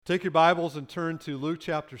Take your Bibles and turn to Luke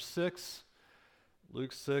chapter 6.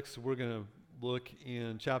 Luke 6, we're going to look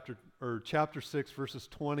in chapter 6, verses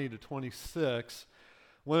 20 to 26.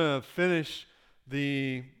 I want to finish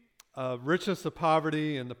the richness of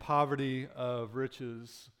poverty and the poverty of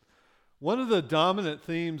riches. One of the dominant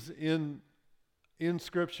themes in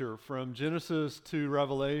Scripture from Genesis to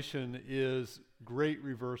Revelation is great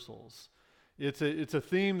reversals. It's a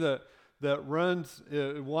theme that winds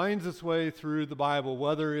its way through the Bible,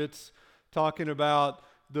 whether it's talking about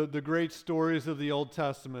the great stories of the Old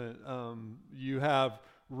Testament. You have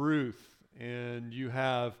Ruth, and you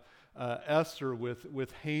have Esther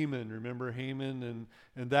with Haman. Remember Haman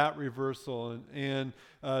and that reversal, and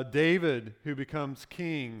David who becomes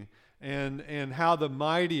king, and how the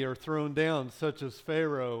mighty are thrown down, such as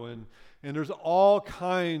Pharaoh, and there's all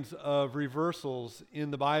kinds of reversals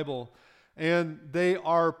in the Bible. And they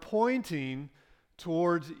are pointing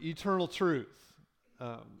towards eternal truth.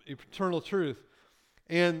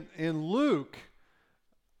 And Luke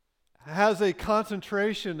has a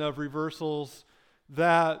concentration of reversals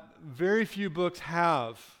that very few books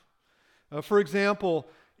have. For example,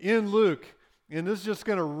 in Luke, and this is just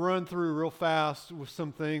going to run through real fast with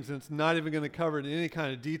some things, and it's not even going to cover it in any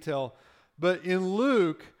kind of detail, but in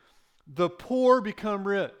Luke, the poor become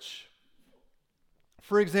rich.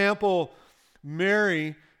 For example,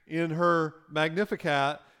 Mary, in her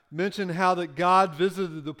Magnificat, mentioned how that God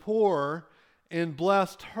visited the poor and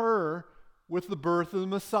blessed her with the birth of the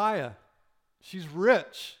Messiah. She's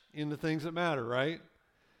rich in the things that matter, right?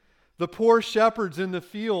 The poor shepherds in the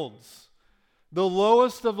fields, the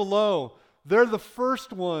lowest of the low, they're the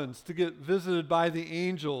first ones to get visited by the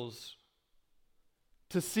angels,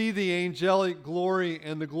 to see the angelic glory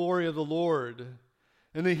and the glory of the Lord,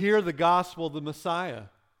 and to hear the gospel of the Messiah.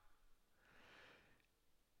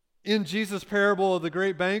 In Jesus' parable of the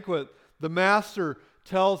great banquet, the master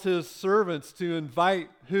tells his servants to invite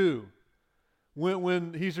who?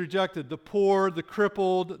 When he's rejected, the poor, the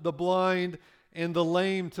crippled, the blind, and the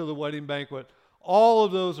lame to the wedding banquet. All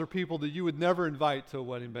of those are people that you would never invite to a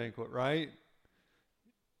wedding banquet, right?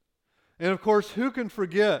 And of course, who can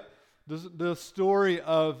forget the story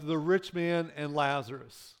of the rich man and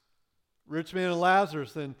Lazarus? Rich man and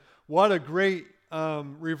Lazarus, and what a great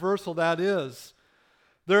reversal that is.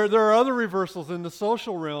 There are other reversals in the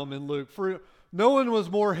social realm in Luke. No one was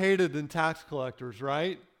more hated than tax collectors,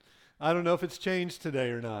 right? I don't know if it's changed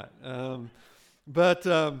today or not. But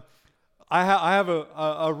I have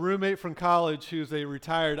a roommate from college who's a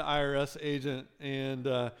retired IRS agent, and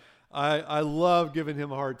I love giving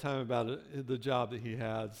him a hard time about the job that he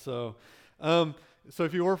had. So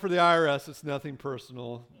if you work for the IRS, it's nothing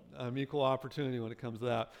personal. Equal opportunity when it comes to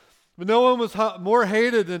that. But no one was more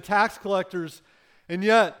hated than tax collectors. And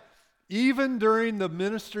yet, even during the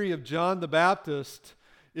ministry of John the Baptist,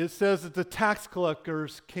 it says that the tax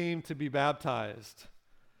collectors came to be baptized.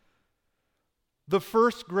 The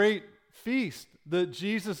first great feast that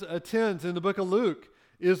Jesus attends in the book of Luke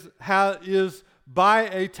is by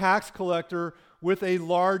a tax collector with a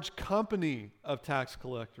large company of tax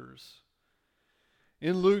collectors.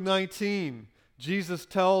 In Luke 19, Jesus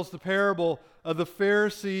tells the parable of the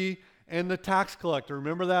Pharisee and the tax collector.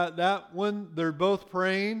 Remember that one? They're both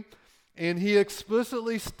praying, and he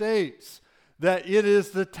explicitly states that it is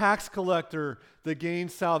the tax collector that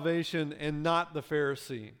gains salvation and not the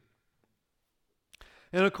Pharisee.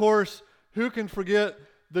 And of course, who can forget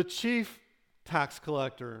the chief tax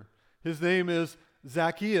collector? His name is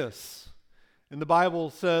Zacchaeus. And the Bible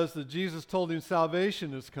says that Jesus told him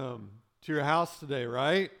salvation has come to your house today,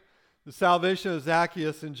 right? The salvation of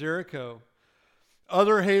Zacchaeus in Jericho.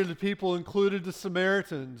 Other hated people included the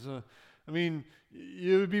Samaritans. It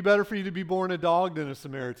would be better for you to be born a dog than a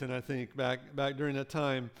Samaritan, I think, back during that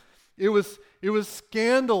time. It was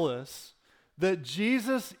scandalous that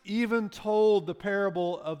Jesus even told the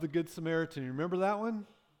parable of the Good Samaritan. You remember that one?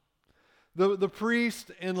 The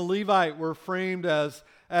priest and the Levite were framed as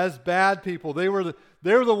bad people. They were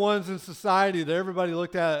the ones in society that everybody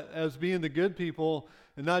looked at as being the good people,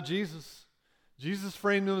 and not Jesus. Jesus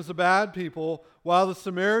framed them as the bad people, while the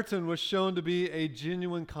Samaritan was shown to be a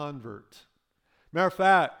genuine convert. Matter of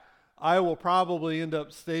fact, I will probably end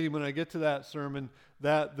up stating when I get to that sermon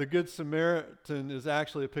that the Good Samaritan is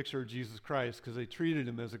actually a picture of Jesus Christ, because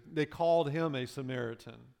they called him a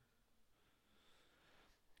Samaritan.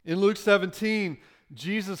 In Luke 17,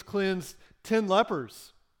 Jesus cleansed 10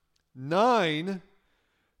 lepers. 9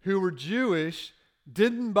 who were Jewish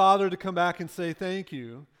didn't bother to come back and say thank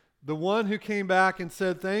you. The one who came back and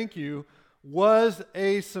said thank you was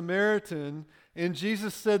a Samaritan, and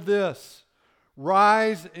Jesus said this,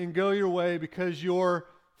 "Rise and go your way, because your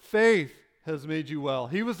faith has made you well.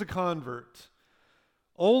 He was a convert.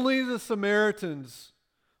 Only the Samaritans,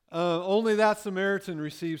 only that Samaritan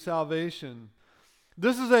received salvation.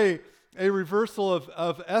 This is a reversal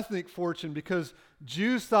of ethnic fortune because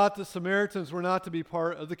Jews thought that Samaritans were not to be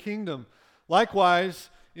part of the kingdom. Likewise,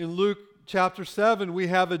 in Luke chapter 7, we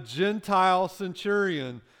have a Gentile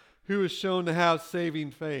centurion who is shown to have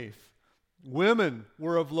saving faith. Women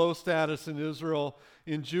were of low status in Israel,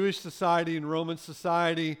 in Jewish society, in Roman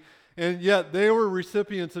society, and yet they were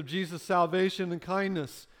recipients of Jesus' salvation and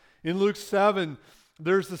kindness. In Luke 7,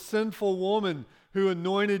 there's a sinful woman who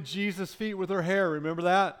anointed Jesus' feet with her hair. Remember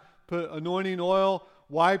that? Put anointing oil,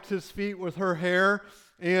 wiped his feet with her hair,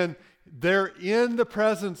 and they're in the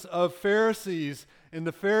presence of Pharisees, and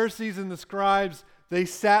the Pharisees and the scribes, they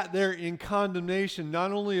sat there in condemnation,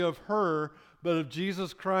 not only of her, but of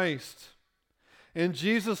Jesus Christ. And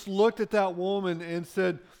Jesus looked at that woman and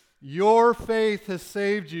said, "Your faith has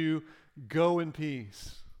saved you. Go in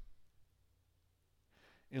peace."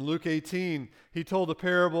 In Luke 18, he told a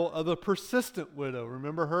parable of the persistent widow.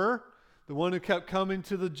 Remember her? The one who kept coming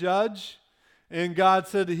to the judge? And God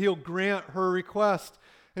said that he'll grant her request.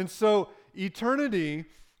 And so eternity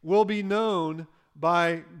will be known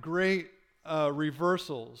by great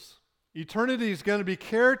reversals. Eternity is going to be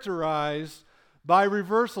characterized by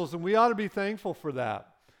reversals, and we ought to be thankful for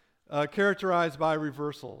that. Characterized by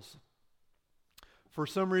reversals. For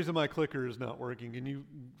some reason, my clicker is not working. Can you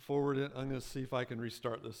forward it? I'm going to see if I can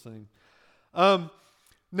restart this thing.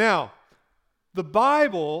 Now, the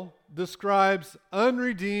Bible describes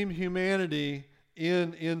unredeemed humanity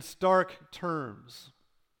in stark terms.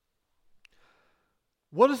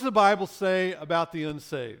 What does the Bible say about the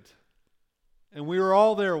unsaved? And we were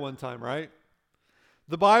all there one time, right?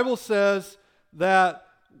 The Bible says that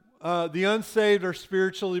the unsaved are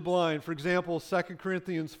spiritually blind. For example, 2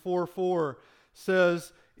 Corinthians 4:4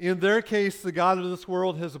 says, "In their case, the God of this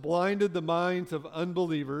world has blinded the minds of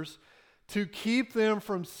unbelievers to keep them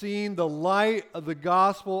from seeing the light of the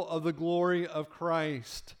gospel of the glory of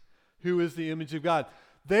Christ, who is the image of God."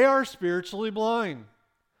 They are spiritually blind.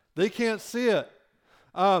 They can't see it.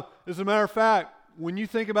 As a matter of fact, when you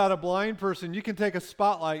think about a blind person, you can take a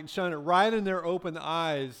spotlight and shine it right in their open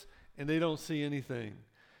eyes, and they don't see anything.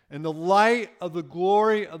 And the light of the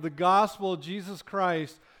glory of the gospel of Jesus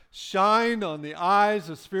Christ shined on the eyes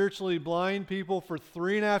of spiritually blind people for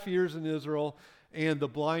 3.5 years in Israel, and the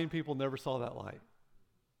blind people never saw that light,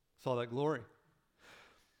 saw that glory.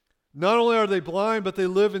 Not only are they blind, but they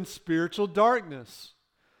live in spiritual darkness.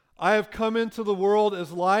 "I have come into the world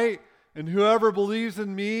as light, and whoever believes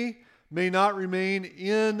in me may not remain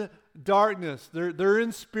in darkness." They're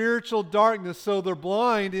in spiritual darkness, so they're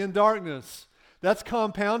blind in darkness. That's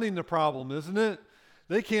compounding the problem, isn't it?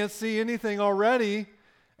 They can't see anything already,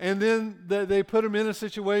 and then they put them in a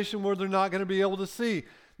situation where they're not going to be able to see.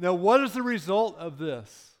 Now, what is the result of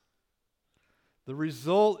this? The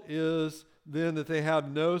result is then that they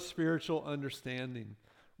have no spiritual understanding.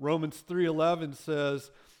 Romans 3:11 says,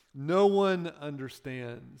 "No one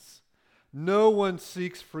understands. No one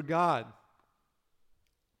seeks for God."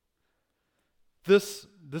 This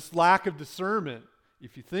lack of discernment,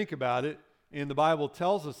 if you think about it, and the Bible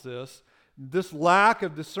tells us this lack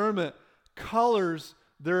of discernment colors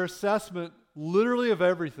their assessment literally of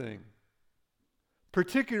everything,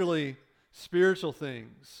 particularly spiritual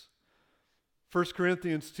things. 1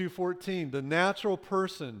 Corinthians 2:14, "The natural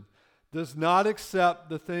person does not accept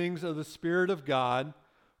the things of the Spirit of God,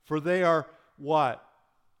 for they are" what?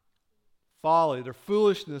 Folly. They're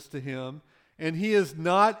foolishness to him, and he is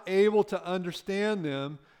not able to understand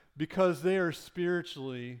them because they are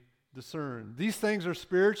spiritually discerned. These things are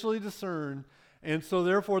spiritually discerned, and so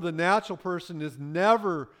therefore the natural person is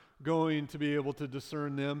never going to be able to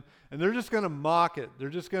discern them, and they're just going to mock it.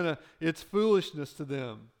 It's foolishness to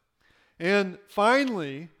them. And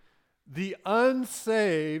finally, the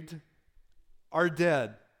unsaved are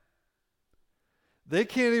dead. They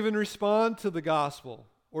can't even respond to the gospel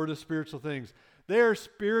or to spiritual things. They are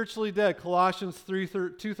spiritually dead. Colossians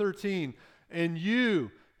 2:13, "And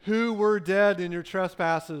you who were dead in your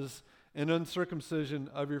trespasses and uncircumcision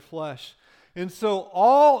of your flesh." And so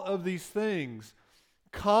all of these things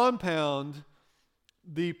compound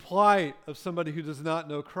the plight of somebody who does not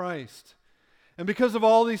know Christ. And because of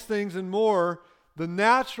all these things and more, the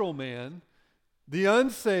natural man, the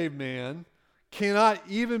unsaved man, cannot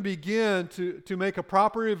even begin to make a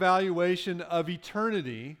proper evaluation of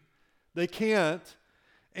eternity. They can't.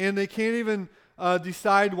 And they can't even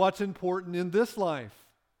decide what's important in this life.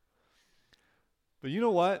 But you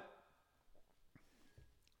know what?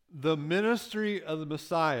 The ministry of the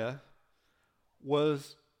Messiah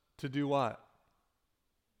was to do what?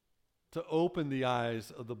 to open the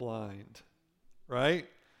eyes of the blind, right?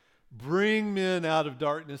 Bring men out of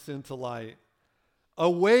darkness into light,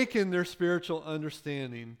 awaken their spiritual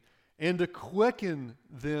understanding, and to quicken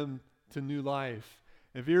them to new life.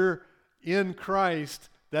 If you're in Christ,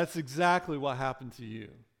 that's exactly what happened to you.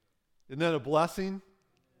 Isn't that a blessing?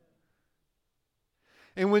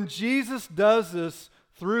 And when Jesus does this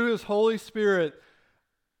through his Holy Spirit,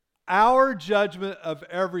 our judgment of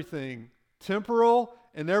everything, temporal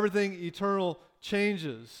and everything eternal,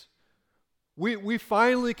 changes. We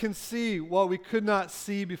finally can see what we could not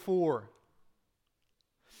see before.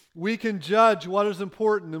 We can judge what is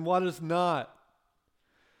important and what is not.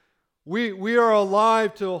 We are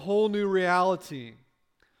alive to a whole new reality.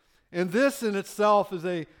 And this in itself is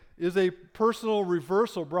a personal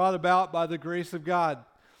reversal brought about by the grace of God.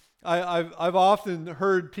 I've often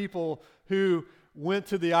heard people who went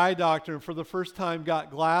to the eye doctor and for the first time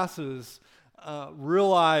got glasses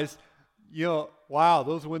realize, wow,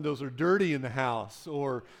 those windows are dirty in the house,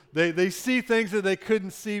 or they see things that they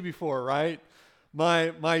couldn't see before, right?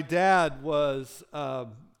 My dad was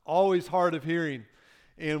always hard of hearing,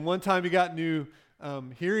 and one time he got new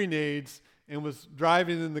hearing aids and was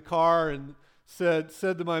driving in the car and said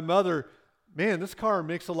to my mother, "Man, this car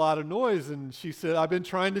makes a lot of noise." And she said, "I've been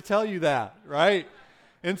trying to tell you that," right?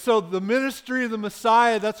 And so the ministry of the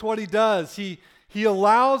Messiah, that's what he does. He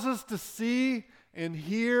allows us to see and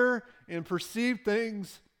hear and perceive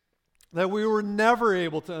things that we were never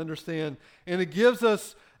able to understand. And it gives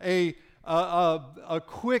us we're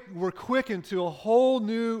quickened to a whole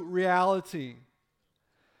new reality.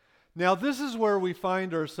 Now, this is where we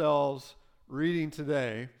find ourselves reading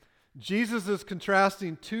today. Jesus is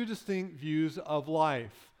contrasting two distinct views of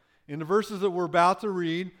life. In the verses that we're about to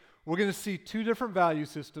read, we're going to see two different value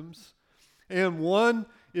systems. And one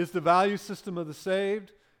is the value system of the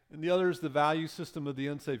saved, and the other is the value system of the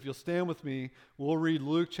unsaved. If you'll stand with me, we'll read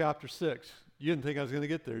Luke chapter 6. You didn't think I was going to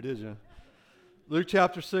get there, did you? Luke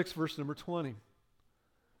chapter 6, verse number 20.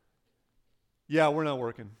 Yeah, we're not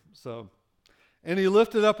working. And he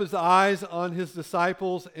lifted up his eyes on his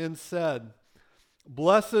disciples and said,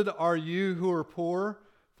 "Blessed are you who are poor,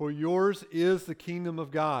 for yours is the kingdom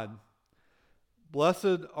of God.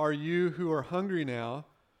 Blessed are you who are hungry now,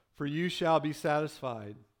 for you shall be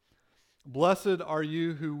satisfied. Blessed are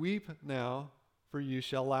you who weep now, for you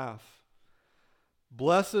shall laugh.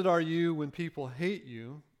 Blessed are you when people hate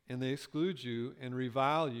you, and they exclude you, and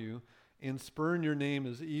revile you, and spurn your name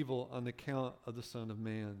as evil on account of the Son of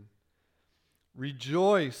Man.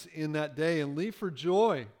 Rejoice in that day, and leap for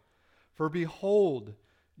joy. For behold,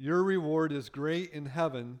 your reward is great in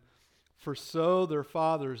heaven, for so their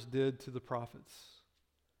fathers did to the prophets.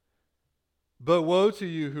 But woe to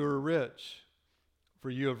you who are rich,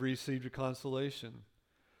 for you have received your consolation.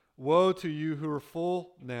 Woe to you who are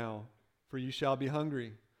full now, for you shall be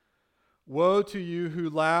hungry. Woe to you who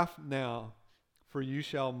laugh now, for you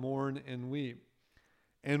shall mourn and weep.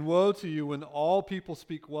 And woe to you when all people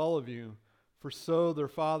speak well of you, for so their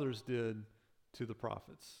fathers did to the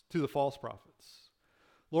prophets, to the false prophets."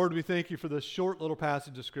 Lord, we thank you for this short little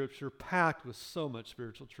passage of Scripture packed with so much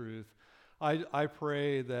spiritual truth. I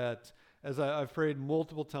pray that, as I've prayed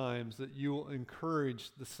multiple times, that you will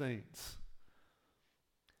encourage the saints,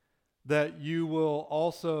 that you will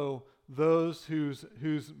also, those whose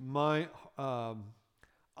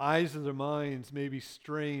eyes of their minds may be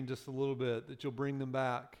strained just a little bit, that you'll bring them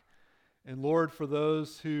back. And Lord, for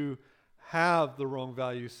those who have the wrong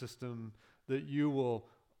value system, that you will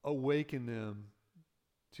awaken them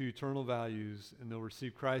to eternal values and they'll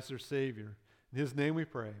receive Christ their Savior. In his name we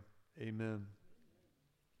pray. Amen.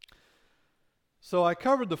 So I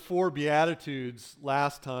covered the 4 Beatitudes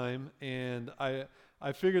last time, and I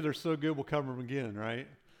figured they're so good we'll cover them again, right?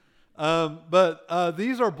 But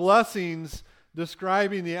these are blessings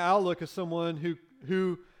describing the outlook of someone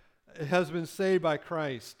who has been saved by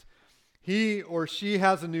Christ. He or she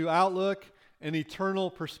has a new outlook, an eternal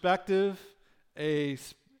perspective,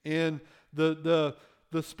 and the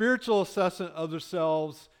spiritual assessment of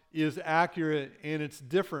themselves is accurate, and it's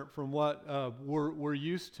different from what we're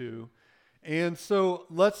used to. And so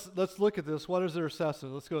let's look at this. What is their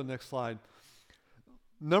assessment? Let's go to the next slide.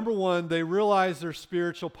 Number 1, they realize their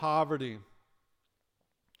spiritual poverty.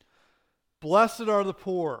 Blessed are the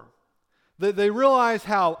poor. They realize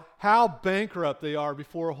how bankrupt they are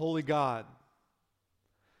before a holy God.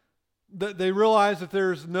 They realize that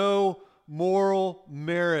there's no moral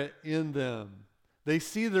merit in them. They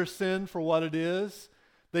see their sin for what it is.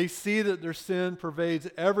 They see that their sin pervades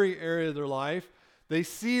every area of their life. They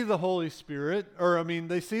see the Holy Spirit,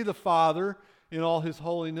 they see the Father in all his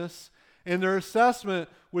holiness, And their assessment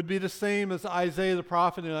would be the same as Isaiah the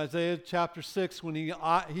prophet in Isaiah chapter 6 when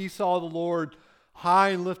he saw the Lord high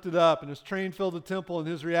and lifted up and his train filled the temple, and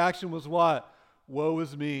his reaction was what? Woe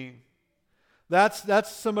is me.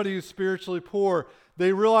 That's somebody who's spiritually poor.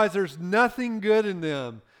 They realize there's nothing good in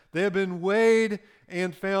them. They have been weighed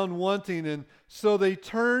and found wanting, and so they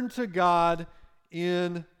turn to God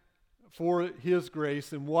for his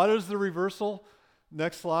grace. And what is the reversal?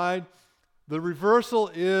 Next slide. The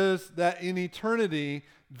reversal is that in eternity,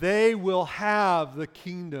 they will have the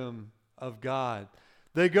kingdom of God.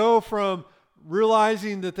 They go from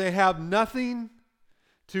realizing that they have nothing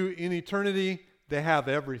to in eternity, they have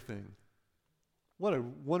everything. What a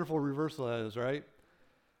wonderful reversal that is, right?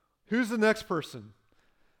 Who's the next person?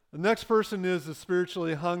 The next person is the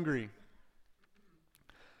spiritually hungry.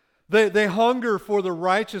 They hunger for the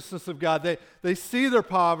righteousness of God. They see their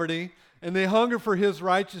poverty and they hunger for his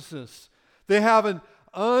righteousness. They have an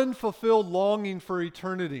unfulfilled longing for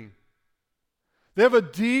eternity. They have a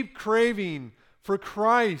deep craving for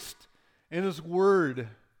Christ and his word.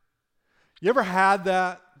 You ever had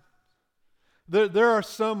that? There are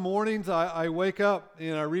some mornings I wake up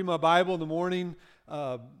and I read my Bible in the morning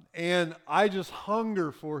and I just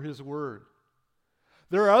hunger for his word.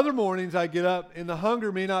 There are other mornings I get up and the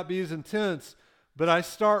hunger may not be as intense, but I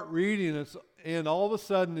start reading it, and all of a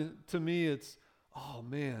sudden to me it's, oh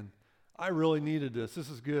man, I really needed this. This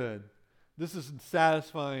is good. This is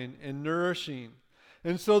satisfying and nourishing.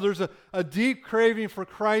 And so there's a deep craving for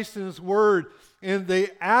Christ and his word, and they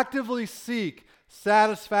actively seek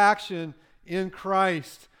satisfaction in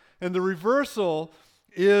Christ. And the reversal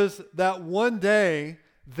is that one day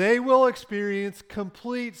they will experience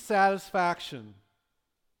complete satisfaction.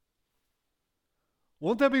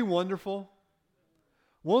 Won't that be wonderful?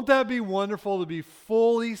 Won't that be wonderful to be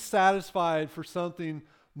fully satisfied for something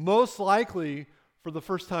most likely for the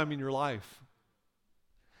first time in your life?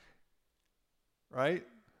 Right?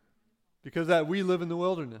 Because that we live in the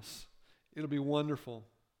wilderness. It'll be wonderful.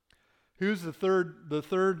 Who's the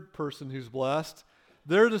third person who's blessed?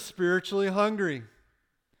 They're the spiritually hungry.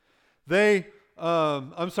 They're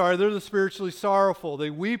the spiritually sorrowful. They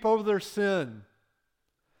weep over their sin.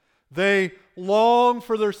 They long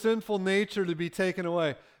for their sinful nature to be taken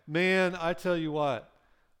away. Man, I tell you what,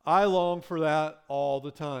 I long for that all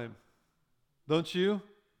the time. Don't you?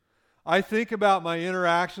 I think about my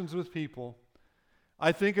interactions with people.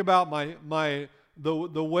 I think about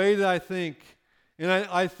the way that I think, and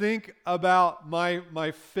I think about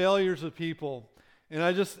my failures with people, and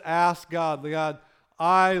I just ask God,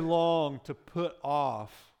 I long to put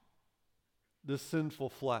off this sinful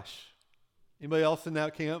flesh. Anybody else in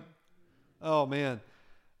that camp? Oh man,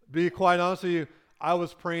 be quite honest with you, I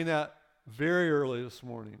was praying that very early this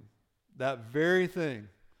morning. That very thing.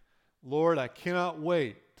 Lord, I cannot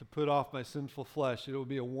wait to put off my sinful flesh. It will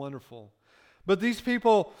be a wonderful. But these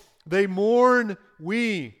people, they mourn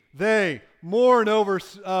over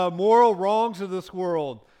moral wrongs of this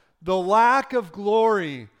world, the lack of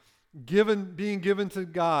glory being given to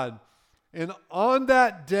God. And on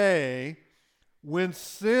that day, when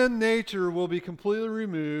sin nature will be completely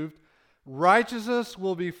removed, righteousness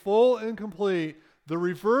will be full and complete, the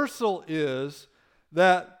reversal is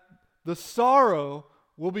that the sorrow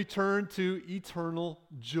will be turned to eternal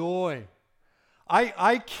joy.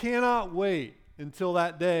 I cannot wait until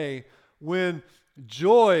that day when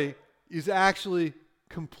joy is actually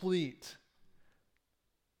complete.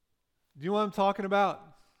 Do you know what I'm talking about?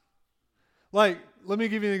 Like, let me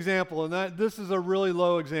give you an example, and this is a really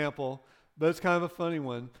low example, but it's kind of a funny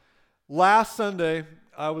one. Last Sunday,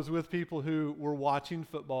 I was with people who were watching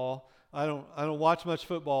football. I don't watch much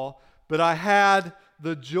football, but I had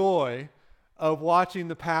the joy of watching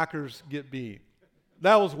the Packers get beat.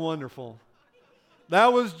 That was wonderful.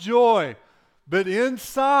 That was joy. But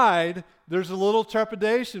inside, there's a little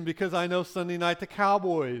trepidation because I know Sunday night the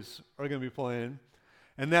Cowboys are going to be playing.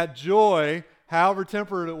 And that joy, however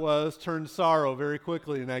temperate it was, turned sorrow very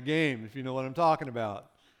quickly in that game, if you know what I'm talking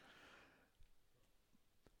about.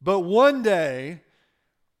 But one day,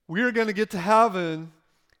 we are going to get to heaven,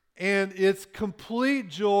 and it's complete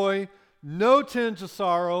joy, no tinge of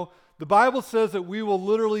sorrow. The Bible says that we will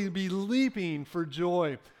literally be leaping for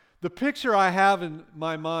joy. The picture I have in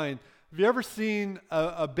my mind, have you ever seen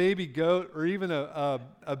a baby goat or even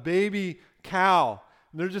a baby cow?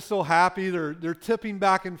 And they're just so happy. They're tipping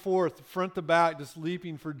back and forth, front to back, just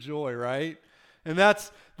leaping for joy, right? And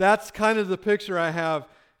that's kind of the picture I have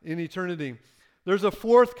in eternity. There's a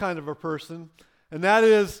fourth kind of a person, and that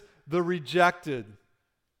is the rejected.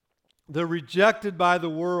 The rejected by the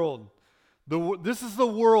world. This is the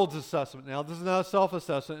world's assessment now. This is not a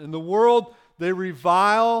self-assessment. In the world, they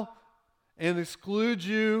revile and exclude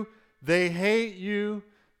you. They hate you.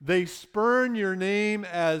 They spurn your name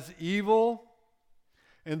as evil.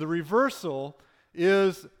 And the reversal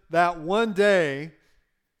is that one day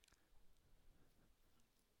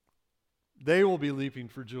they will be leaping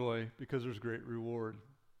for joy because there's great reward.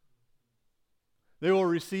 They will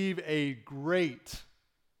receive a great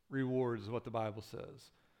reward, is what the Bible says.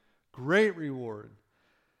 Great reward.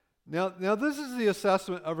 Now this is the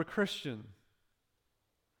assessment of a Christian.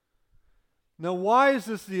 Now, why is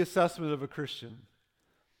this the assessment of a Christian?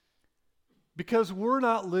 Because we're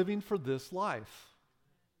not living for this life.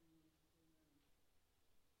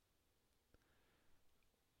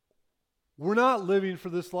 We're not living for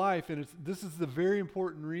this life, and this is the very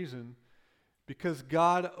important reason, because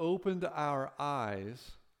God opened our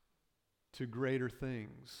eyes to greater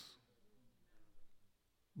things.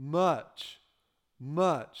 Much,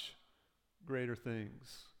 much greater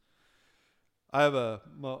things. I have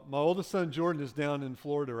my oldest son Jordan is down in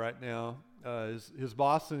Florida right now. His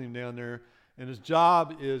boss sent him down there, and his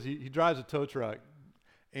job is he drives a tow truck,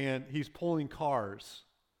 and he's pulling cars.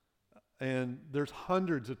 And there's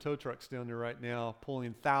hundreds of tow trucks down there right now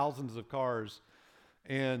pulling thousands of cars.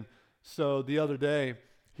 And so the other day,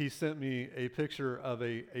 he sent me a picture of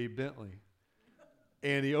a Bentley.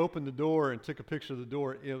 And he opened the door and took a picture of the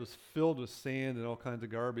door. It was filled with sand and all kinds of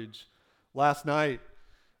garbage. Last night,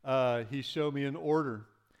 he showed me an order.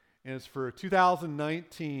 And it's for a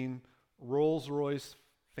 2019 Rolls-Royce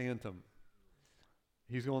Phantom.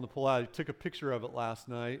 He's going to pull out. He took a picture of it last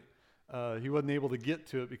night. He wasn't able to get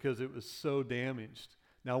to it because it was so damaged.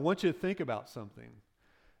 Now, I want you to think about something.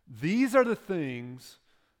 These are the things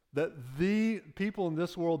that the people in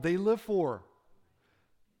this world, they live for.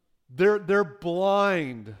 They're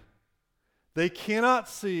blind. They cannot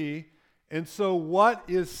see. And so what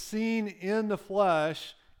is seen in the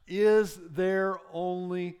flesh is their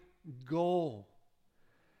only goal.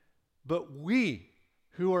 But we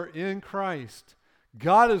who are in Christ,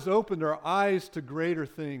 God has opened our eyes to greater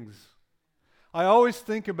things. I always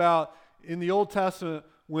think about in the Old Testament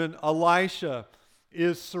when Elisha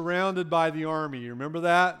is surrounded by the army. You remember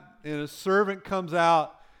that? And his servant comes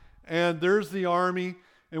out, and there's the army.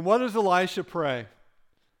 And what does Elisha pray?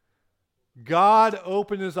 God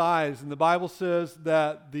opened his eyes, and the Bible says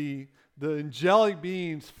that the angelic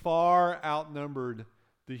beings far outnumbered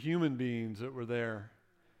the human beings that were there.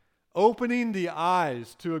 Opening the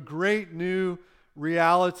eyes to a great new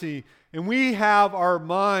reality. And we have our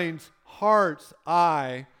minds, heart's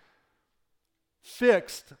eye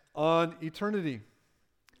fixed on eternity.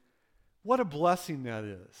 What a blessing that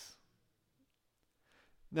is.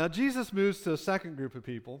 Now, Jesus moves to a second group of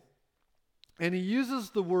people, and he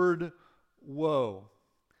uses the word woe.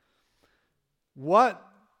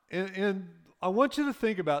 And I want you to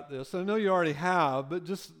think about this. I know you already have, but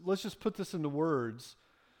let's just put this into words.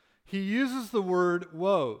 He uses the word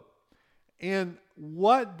woe. And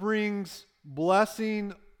what brings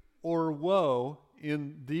blessing or woe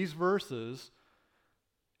in these verses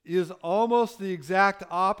is almost the exact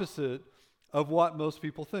opposite of what most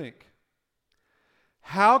people think.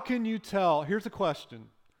 How can you tell? Here's a question.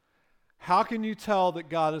 How can you tell that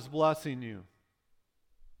God is blessing you?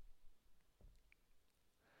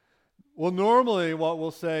 Well, normally what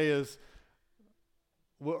we'll say is,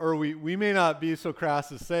 or we may not be so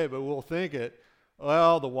crass as say it, but we'll think it.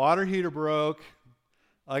 Well, the water heater broke,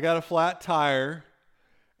 I got a flat tire,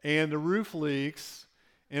 and the roof leaks,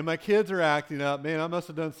 and my kids are acting up. Man, I must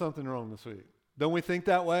have done something wrong this week. Don't we think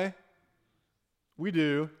that way? We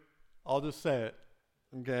do. I'll just say it.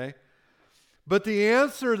 Okay? But the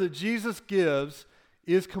answer that Jesus gives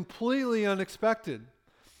is completely unexpected.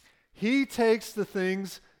 He takes the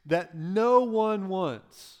things that no one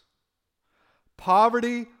wants.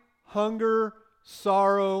 Poverty, hunger,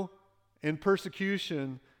 sorrow, and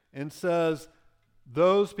persecution, and says,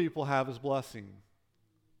 those people have his blessing.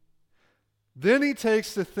 Then he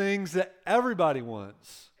takes the things that everybody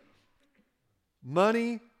wants.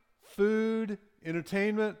 Money, food,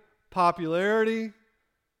 entertainment, popularity,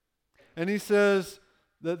 and he says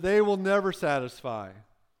that they will never satisfy.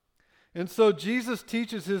 And so Jesus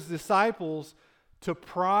teaches his disciples to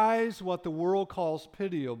prize what the world calls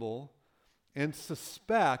pitiable and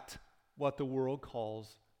suspect what the world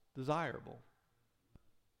calls desirable.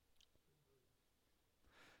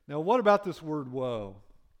 Now, what about this word woe?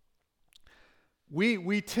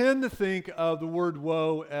 We tend to think of the word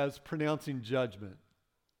woe as pronouncing judgment,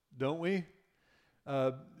 don't we?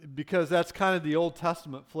 Because that's kind of the Old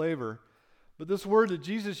Testament flavor. But this word that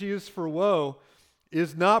Jesus used for woe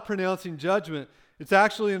is not pronouncing judgment. It's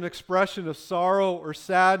actually an expression of sorrow or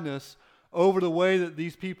sadness over the way that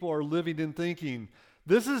these people are living and thinking.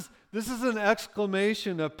 This is an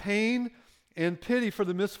exclamation of pain and pity for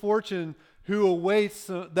the misfortune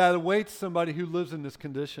that awaits somebody who lives in this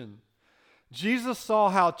condition. Jesus saw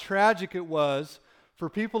how tragic it was for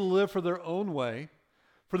people to live for their own way,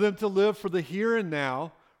 for them to live for the here and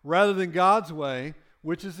now rather than God's way,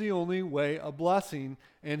 which is the only way of blessing,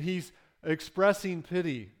 and he's expressing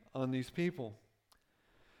pity on these people.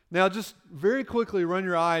 Now, just very quickly run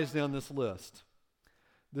your eyes down this list,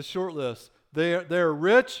 this short list. They're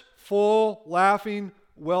rich, full, laughing,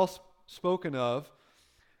 well spoken of,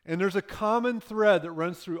 and there's a common thread that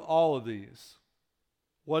runs through all of these.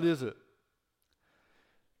 What is it?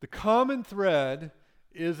 The common thread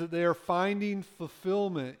is that they are finding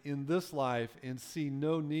fulfillment in this life and see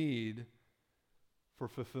no need for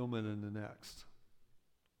fulfillment in the next.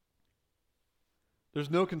 There's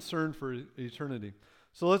no concern for eternity.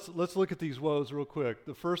 So let's look at these woes real quick.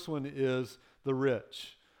 The first one is the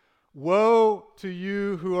rich. Woe to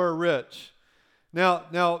you who are rich.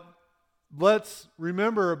 Now let's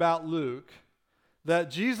remember about Luke that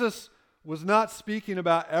Jesus was not speaking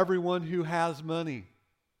about everyone who has money.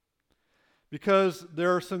 Because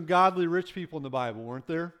there are some godly rich people in the Bible, weren't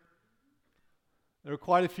there? There are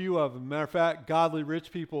quite a few of them. Matter of fact, godly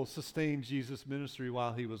rich people sustained Jesus' ministry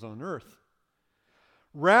while he was on earth.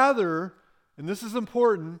 Rather, and this is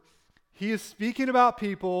important, he is speaking about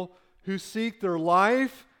people who seek their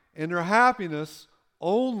life and their happiness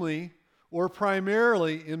only or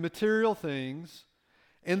primarily in material things,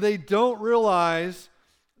 and they don't realize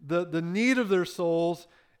the need of their souls,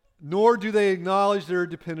 nor do they acknowledge their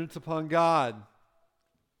dependence upon God.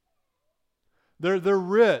 They're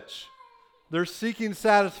rich. They're seeking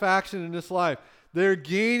satisfaction in this life.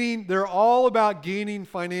 They're all about gaining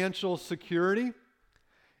financial security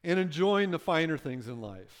and enjoying the finer things in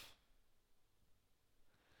life.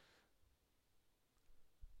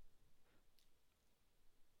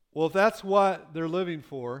 Well, if that's what they're living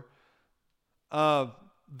for,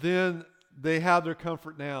 then they have their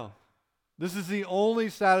comfort now. This is the only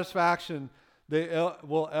satisfaction they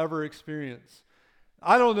will ever experience.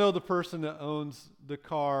 I don't know the person that owns the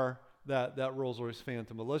car, that Rolls-Royce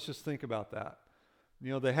Phantom, but let's just think about that.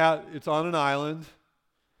 You know, it's on an island,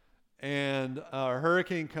 and a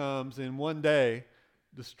hurricane comes and one day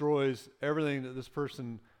destroys everything that this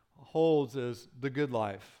person holds as the good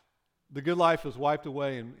life. The good life is wiped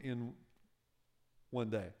away in one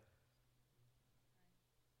day.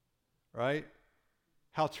 Right?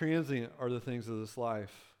 How transient are the things of this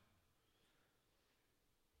life?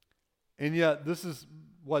 And yet, this is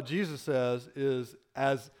what Jesus says is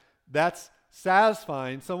that's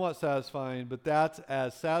satisfying, somewhat satisfying, but that's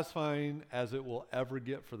as satisfying as it will ever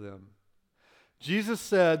get for them. Jesus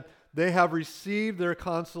said they have received their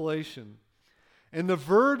consolation. And the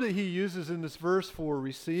verb that he uses in this verse for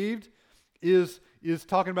received is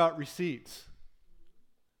talking about receipts.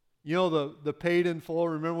 You know, the paid in full.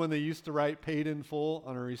 Remember when they used to write paid in full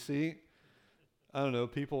on a receipt? I don't know.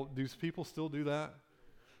 Do people still do that?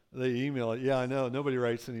 They email it. Yeah, I know. Nobody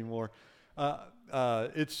writes anymore.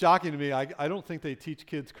 It's shocking to me. I don't think they teach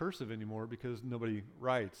kids cursive anymore because nobody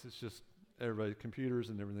writes. It's just everybody, computers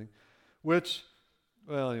and everything. Which,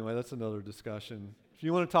 well, anyway, that's another discussion. If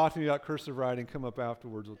you want to talk to me about cursive writing, come up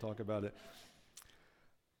afterwards. We'll talk about it.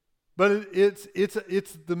 But it's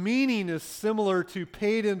the meaning is similar to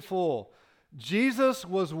paid in full. Jesus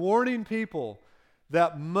was warning people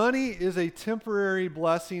that money is a temporary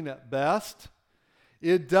blessing at best.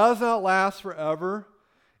 It does not last forever.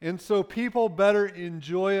 And so people better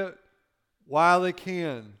enjoy it while they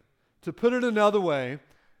can. To put it another way,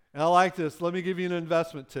 and I like this, let me give you an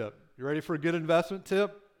investment tip. You ready for a good investment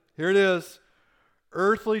tip? Here it is.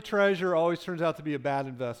 Earthly treasure always turns out to be a bad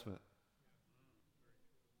investment.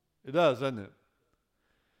 It does, doesn't it?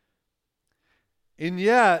 And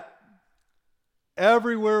yet,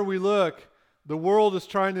 everywhere we look, the world is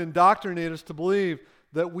trying to indoctrinate us to believe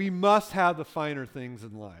that we must have the finer things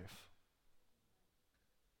in life.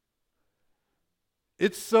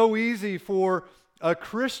 It's so easy for a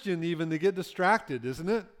Christian even to get distracted, isn't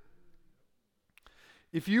it?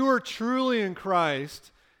 If you are truly in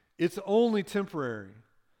Christ, it's only temporary.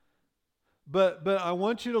 But I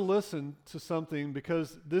want you to listen to something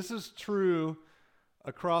because this is true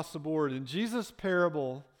across the board. In Jesus'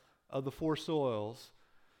 parable of the 4 soils,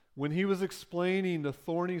 when he was explaining the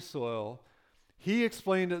thorny soil, he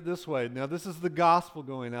explained it this way. Now, this is the gospel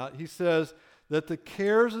going out. He says that the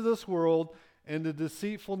cares of this world and the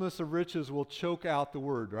deceitfulness of riches will choke out the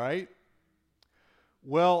word, right?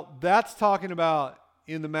 Well, that's talking about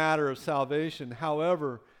in the matter of salvation.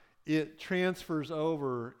 However, it transfers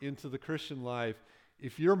over into the Christian life.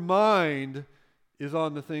 If your mind is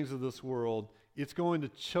on the things of this world, it's going to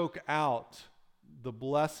choke out the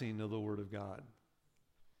blessing of the Word of God.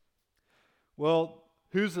 Well,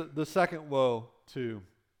 who's the second woe to?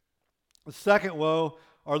 The second woe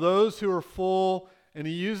are those who are full, and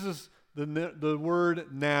he uses the word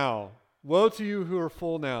now. Woe to you who are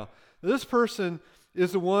full now. This person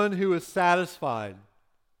is the one who is satisfied.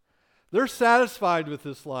 They're satisfied with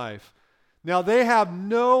this life. Now, they have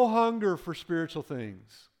no hunger for spiritual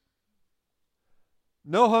things.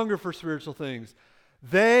 No hunger for spiritual things.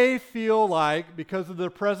 They feel like, because of their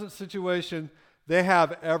present situation, they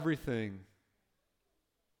have everything.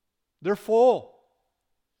 They're full.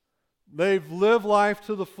 They've lived life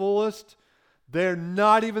to the fullest. They're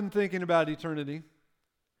not even thinking about eternity.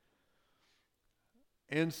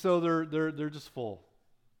 And so they're just full.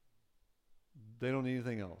 They don't need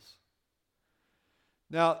anything else.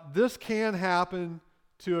 Now, this can happen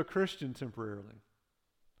to a Christian temporarily.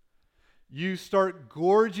 You start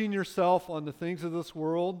gorging yourself on the things of this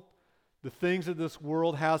world, the things that this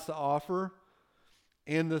world has to offer,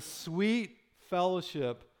 and the sweet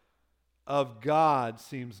fellowship of God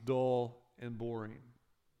seems dull and boring.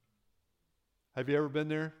 Have you ever been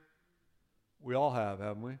there? We all have,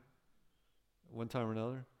 haven't we? One time or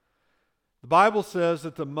another. The Bible says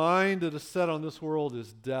that the mind that is set on this world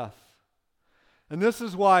is death. And this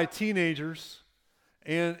is why teenagers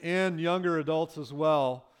and younger adults as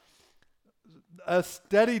well, a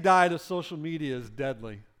steady diet of social media is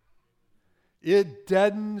deadly. It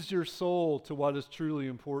deadens your soul to what is truly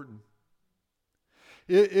important.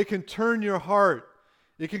 It can turn your heart.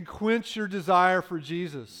 It can quench your desire for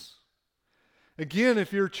Jesus. Again,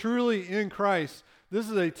 if you're truly in Christ, this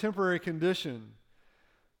is a temporary condition.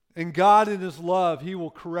 And God in His love, He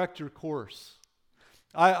will correct your course.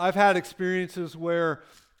 I've had experiences where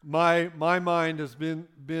my mind has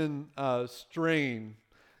been strained.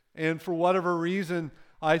 And for whatever reason,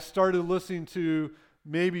 I started listening to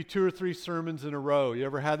maybe 2 or 3 sermons in a row. You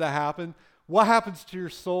ever had that happen? What happens to your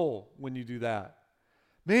soul when you do that?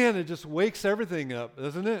 Man, it just wakes everything up,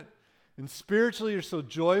 doesn't it? And spiritually, you're so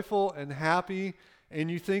joyful and happy,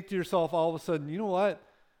 and you think to yourself all of a sudden, you know what?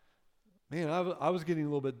 Man, I was getting a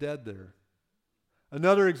little bit dead there.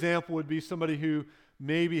 Another example would be somebody who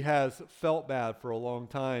maybe has felt bad for a long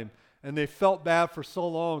time, and they felt bad for so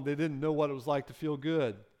long they didn't know what it was like to feel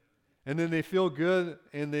good. And then they feel good,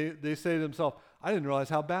 and they say to themselves, I didn't realize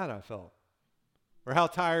how bad I felt, or how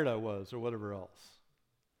tired I was, or whatever else.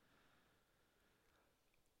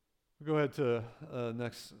 Go ahead to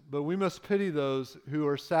next. But we must pity those who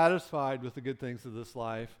are satisfied with the good things of this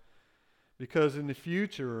life, because in the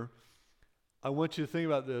future, I want you to think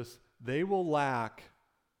about this, they will lack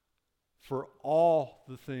for all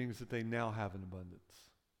the things that they now have in abundance.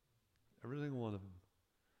 Every single one of them.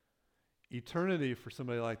 Eternity for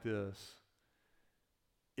somebody like this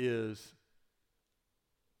is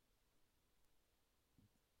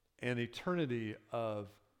an eternity of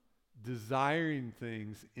desiring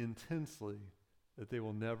things intensely that they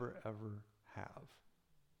will never, ever have.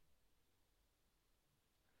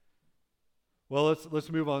 Well, let's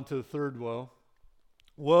move on to the third woe.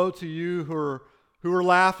 Woe to you who are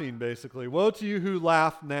laughing, basically. Woe to you who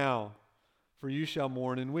laugh now, for you shall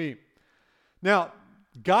mourn and weep. Now,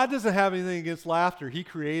 God doesn't have anything against laughter. He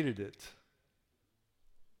created it.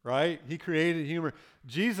 Right? He created humor.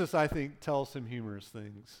 Jesus, I think, tells some humorous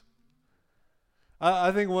things.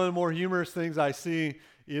 I think one of the more humorous things I see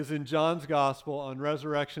is in John's Gospel on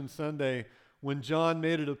Resurrection Sunday, when John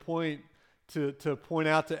made it a point to point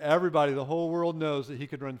out to everybody, the whole world knows that he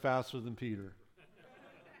could run faster than Peter.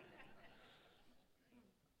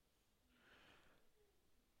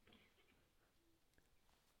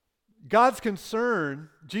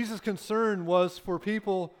 Jesus' concern was for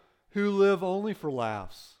people who live only for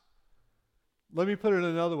laughs. Let me put it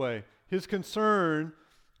another way. His concern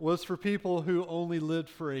was for people who only lived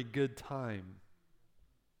for a good time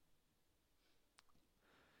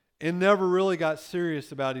and never really got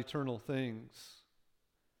serious about eternal things.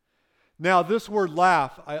 Now, this word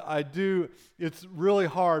laugh, it's really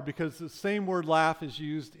hard because the same word laugh is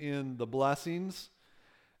used in the blessings.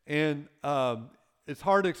 And it's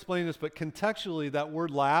hard to explain this, but contextually, that word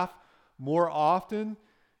laugh more often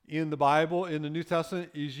in the Bible, in the New Testament,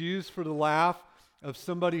 is used for the laugh of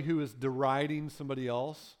somebody who is deriding somebody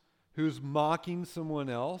else, who's mocking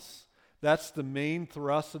someone else. That's the main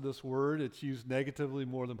thrust of this word. It's used negatively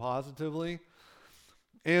more than positively.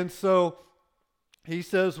 And so he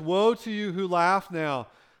says, woe to you who laugh now.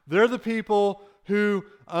 They're the people who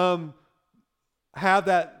have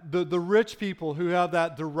that, the rich people who have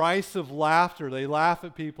that derisive laughter. They laugh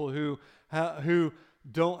at people who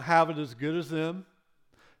don't have it as good as them.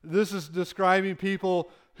 This is describing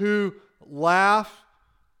people who laugh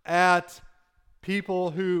at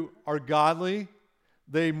people who are godly.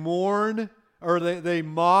 They mourn, or they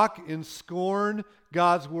mock and scorn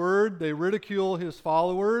God's word. They ridicule his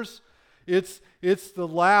followers. It's the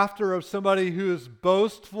laughter of somebody who is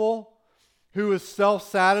boastful, who is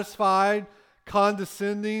self-satisfied,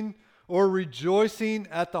 condescending, or rejoicing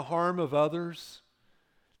at the harm of others.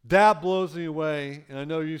 That blows me away, and I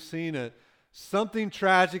know you've seen it. Something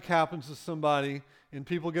tragic happens to somebody, and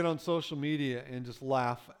people get on social media and just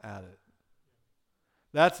laugh at it.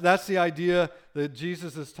 That's the idea that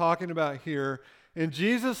Jesus is talking about here. And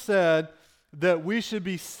Jesus said that we should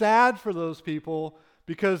be sad for those people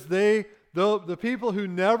because the people who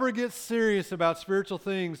never get serious about spiritual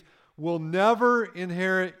things will never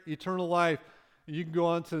inherit eternal life. You can go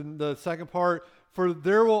on to the second part. For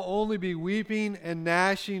there will only be weeping and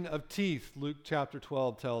gnashing of teeth, Luke chapter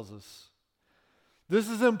 12 tells us. This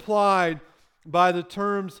is implied by the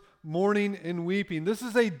terms mourning and weeping. This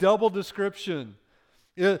is a double description.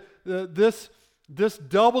 This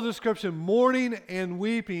double description, mourning and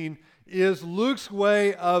weeping, is Luke's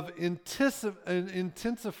way of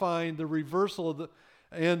intensifying the reversal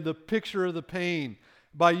and the picture of the pain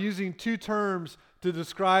by using two terms to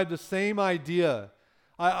describe the same idea.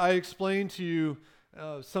 I explained to you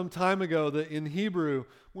some time ago that in Hebrew,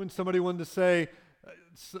 when somebody wanted to say,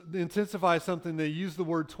 intensify something, they use the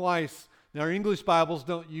word twice. Now, our English Bibles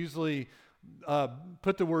don't usually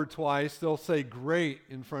put the word twice. They'll say great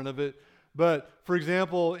in front of it. But, for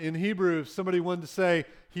example, in Hebrew, if somebody wanted to say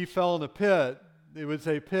he fell in a pit, they would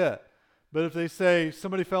say pit. But if they say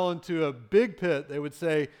somebody fell into a big pit, they would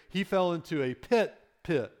say he fell into a pit.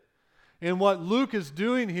 And what Luke is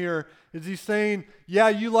doing here is he's saying, yeah,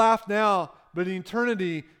 you laugh now, but in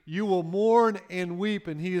eternity you will mourn and weep.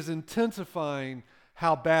 And he is intensifying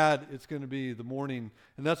how bad it's going to be, the mourning.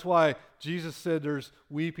 And that's why Jesus said there's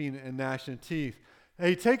weeping and gnashing of teeth.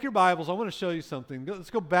 Hey, take your Bibles. I want to show you something. Let's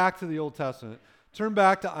go back to the Old Testament. Turn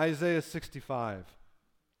back to Isaiah 65.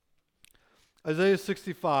 Isaiah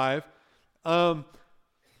 65.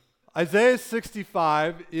 Isaiah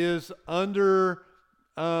 65 is under,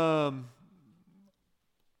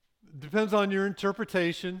 depends on your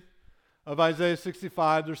interpretation of Isaiah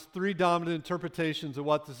 65. There's three dominant interpretations of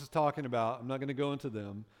what this is talking about. I'm not going to go into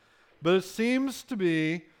them. But it seems to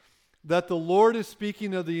be that the Lord is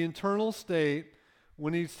speaking of the eternal state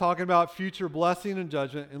when he's talking about future blessing and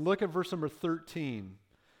judgment. And look at verse number 13.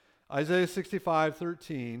 Isaiah 65,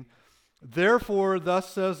 13. Therefore,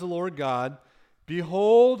 thus says the Lord God,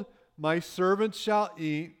 behold, my servants shall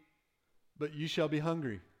eat, but you shall be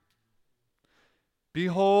hungry.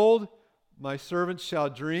 Behold, my servants shall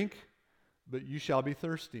drink, but you shall be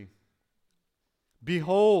thirsty.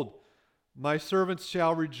 Behold, my servants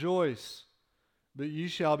shall rejoice, but you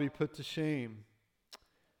shall be put to shame.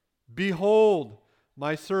 Behold,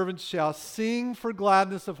 my servants shall sing for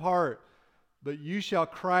gladness of heart, but you shall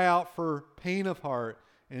cry out for pain of heart,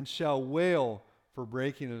 and shall wail for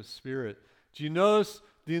breaking of spirit. Do you notice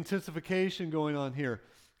the intensification going on here?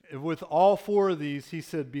 With all four of these, he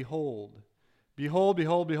said, behold. Behold,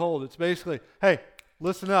 behold, behold. It's basically, hey,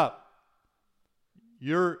 listen up.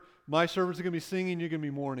 My servants are going to be singing, you're going to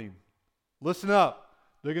be mourning. Listen up.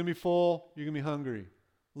 They're going to be full, you're going to be hungry.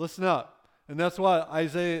 Listen up. And that's what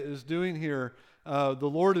Isaiah is doing here. The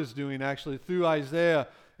Lord is doing, actually, through Isaiah,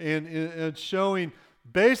 and showing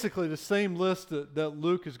basically the same list that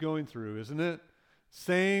Luke is going through, isn't it?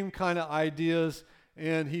 Same kind of ideas,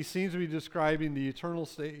 and he seems to be describing the eternal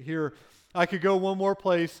state here. I could go one more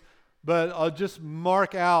place, but I'll just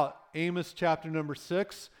mark out Amos chapter number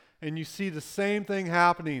 6, and you see the same thing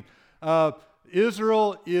happening.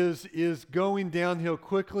 Israel is going downhill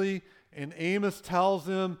quickly, and Amos tells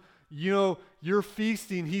them, you're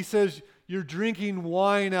feasting. He says you're drinking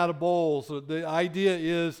wine out of bowls. So the idea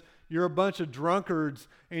is you're a bunch of drunkards,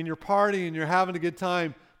 and you're partying, you're having a good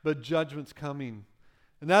time, but judgment's coming.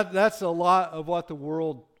 And that's a lot of what the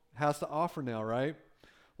world has to offer now, right?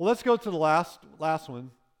 Well, let's go to the last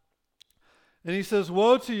one. And he says,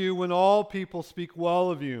 woe to you when all people speak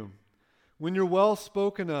well of you, when you're well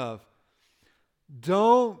spoken of.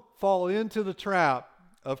 Don't fall into the trap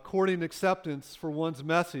of courting acceptance for one's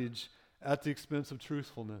message at the expense of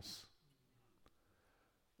truthfulness.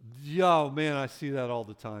 Oh, man, I see that all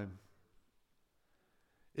the time.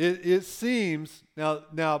 It seems, now,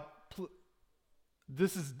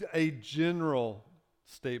 this is a general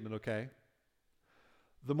statement, okay?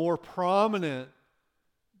 The more prominent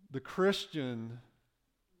the Christian,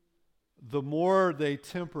 the more they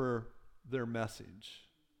temper their message.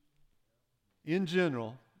 In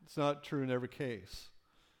general, it's not true in every case.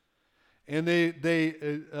 and they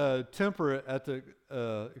temper it at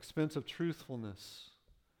the expense of truthfulness.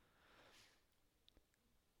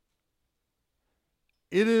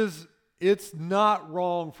 It's not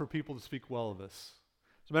wrong for people to speak well of us.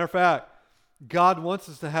 As a matter of fact, God wants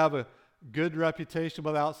us to have a good reputation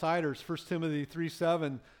with outsiders. 1 Timothy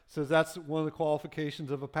 3:7 says that's one of the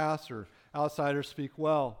qualifications of a pastor. Outsiders speak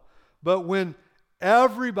well. But when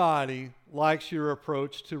everybody likes your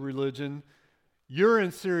approach to religion, you're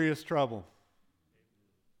in serious trouble.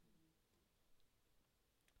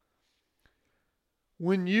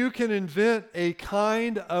 When you can invent a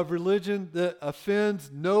kind of religion that offends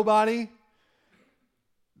nobody,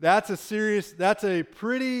 that's a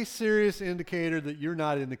pretty serious indicator that you're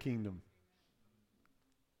not in the kingdom.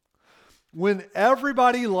 When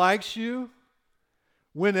everybody likes you,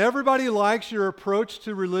 when everybody likes your approach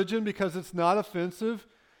to religion because it's not offensive,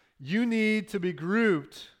 you need to be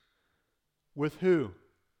grouped with who?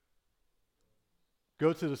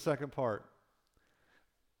 Go to the second part.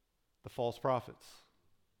 The false prophets.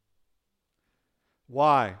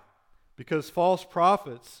 Why? Because false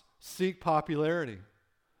prophets seek popularity.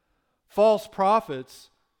 False prophets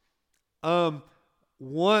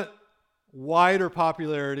want wider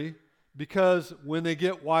popularity because when they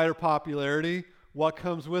get wider popularity, what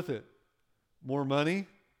comes with it? More money,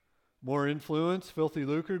 more influence, filthy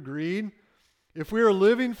lucre, greed. If we are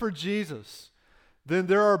living for Jesus, then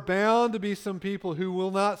there are bound to be some people who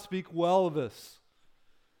will not speak well of us.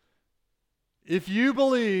 If you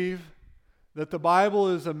believe that the Bible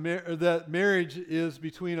is that marriage is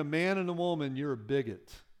between a man and a woman, you're a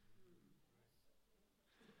bigot.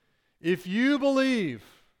 If you believe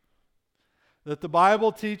that the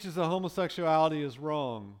Bible teaches that homosexuality is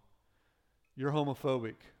wrong, you're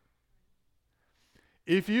homophobic.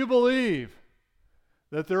 If you believe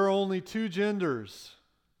that there are only two genders,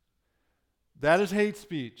 that is hate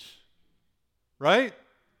speech, right?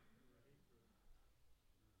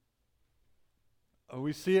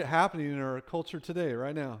 We see it happening in our culture today,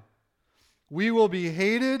 right now. We will be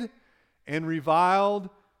hated and reviled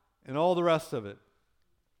and all the rest of it.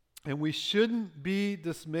 And we shouldn't be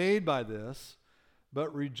dismayed by this,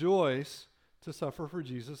 but rejoice to suffer for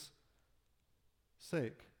Jesus'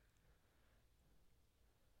 sake.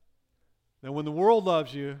 Now, when the world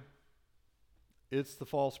loves you, it's the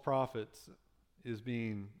false prophets is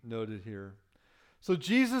being noted here. So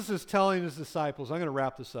Jesus is telling his disciples, I'm going to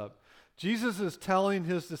wrap this up. Jesus is telling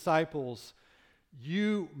his disciples,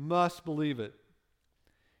 you must believe it.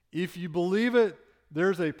 If you believe it,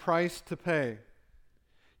 there's a price to pay.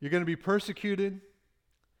 You're going to be persecuted.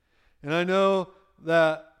 And I know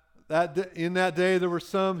that in that day there were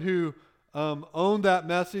some who owned that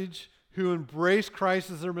message, who embraced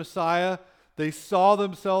Christ as their Messiah. They saw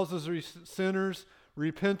themselves as sinners,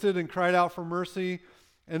 repented and cried out for mercy.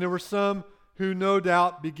 And there were some who no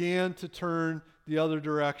doubt began to turn the other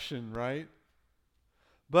direction, right?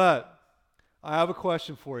 But I have a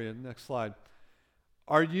question for you. Next slide.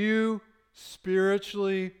 Are you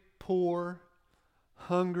spiritually poor,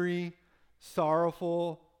 hungry,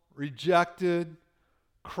 sorrowful, rejected,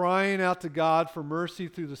 crying out to God for mercy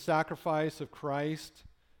through the sacrifice of Christ,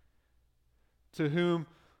 to whom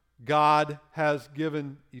God has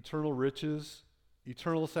given eternal riches,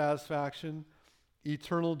 eternal satisfaction,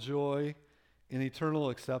 eternal joy, and eternal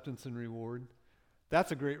acceptance and reward?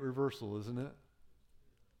 That's a great reversal, isn't it?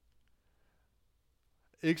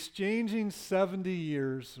 Exchanging 70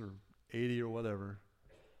 years or 80 or whatever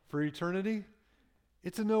for eternity,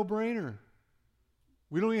 it's a no-brainer.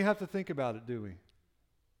 We don't even have to think about it, do we?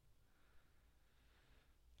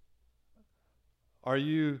 Are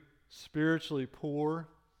you spiritually poor,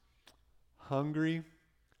 hungry,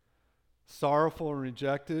 sorrowful, and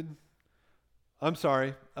rejected? I'm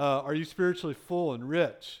sorry. Are you spiritually full and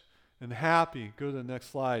rich and happy? Go to the next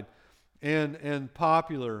slide. And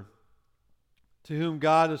popular, to whom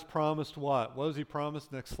God has promised what? What has he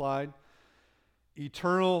promised? Next slide.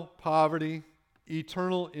 Eternal poverty,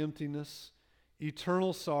 eternal emptiness,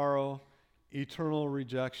 eternal sorrow, eternal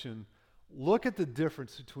rejection. Look at the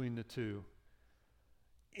difference between the two.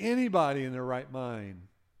 Anybody in their right mind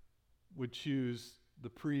would choose the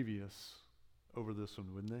previous over this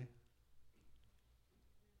one, wouldn't they?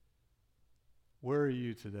 Where are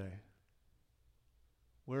you today?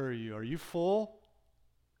 Where are you? Are you full?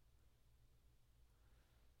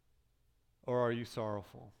 Or are you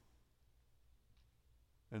sorrowful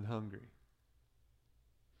and hungry?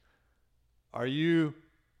 Are you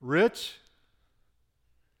rich?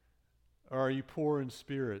 Or are you poor in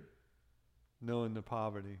spirit, knowing the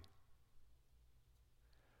poverty?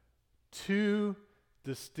 Two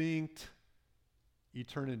distinct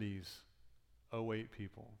eternities await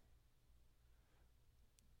people.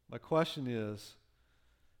 My question is,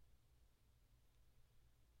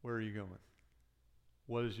 where are you going?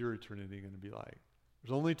 What is your eternity going to be like?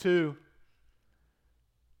 There's only two.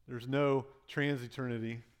 There's no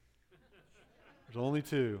trans-eternity. There's only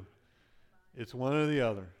two. It's one or the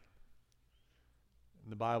other.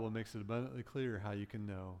 And the Bible makes it abundantly clear how you can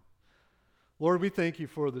know. Lord, we thank you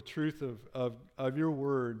for the truth of your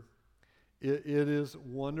word. It is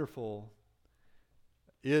wonderful.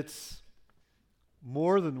 It's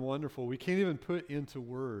more than wonderful. We can't even put into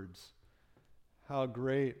words how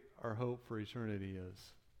great our hope for eternity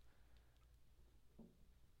is.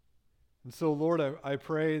 And so, Lord, I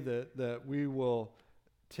pray that we will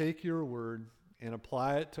take your word and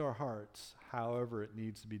apply it to our hearts however it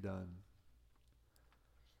needs to be done.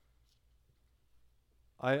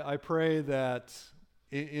 I pray that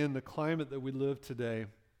in the climate that we live today,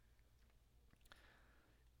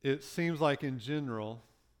 it seems like in general,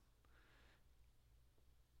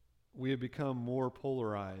 we have become more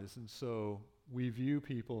polarized, and so we view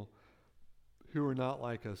people who are not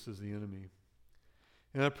like us as the enemy.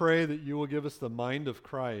 And I pray that you will give us the mind of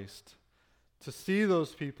Christ to see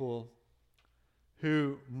those people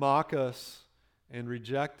who mock us and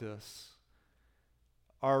reject us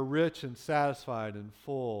are rich and satisfied and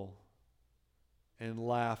full and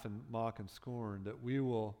laugh and mock and scorn, that we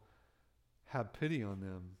will have pity on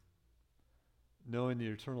them, knowing the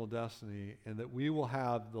eternal destiny, and that we will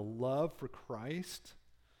have the love for Christ,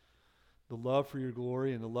 the love for your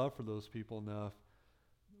glory, and the love for those people enough,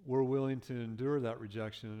 we're willing to endure that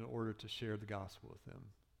rejection in order to share the gospel with them.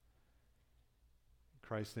 In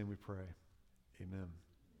Christ's name we pray. Amen.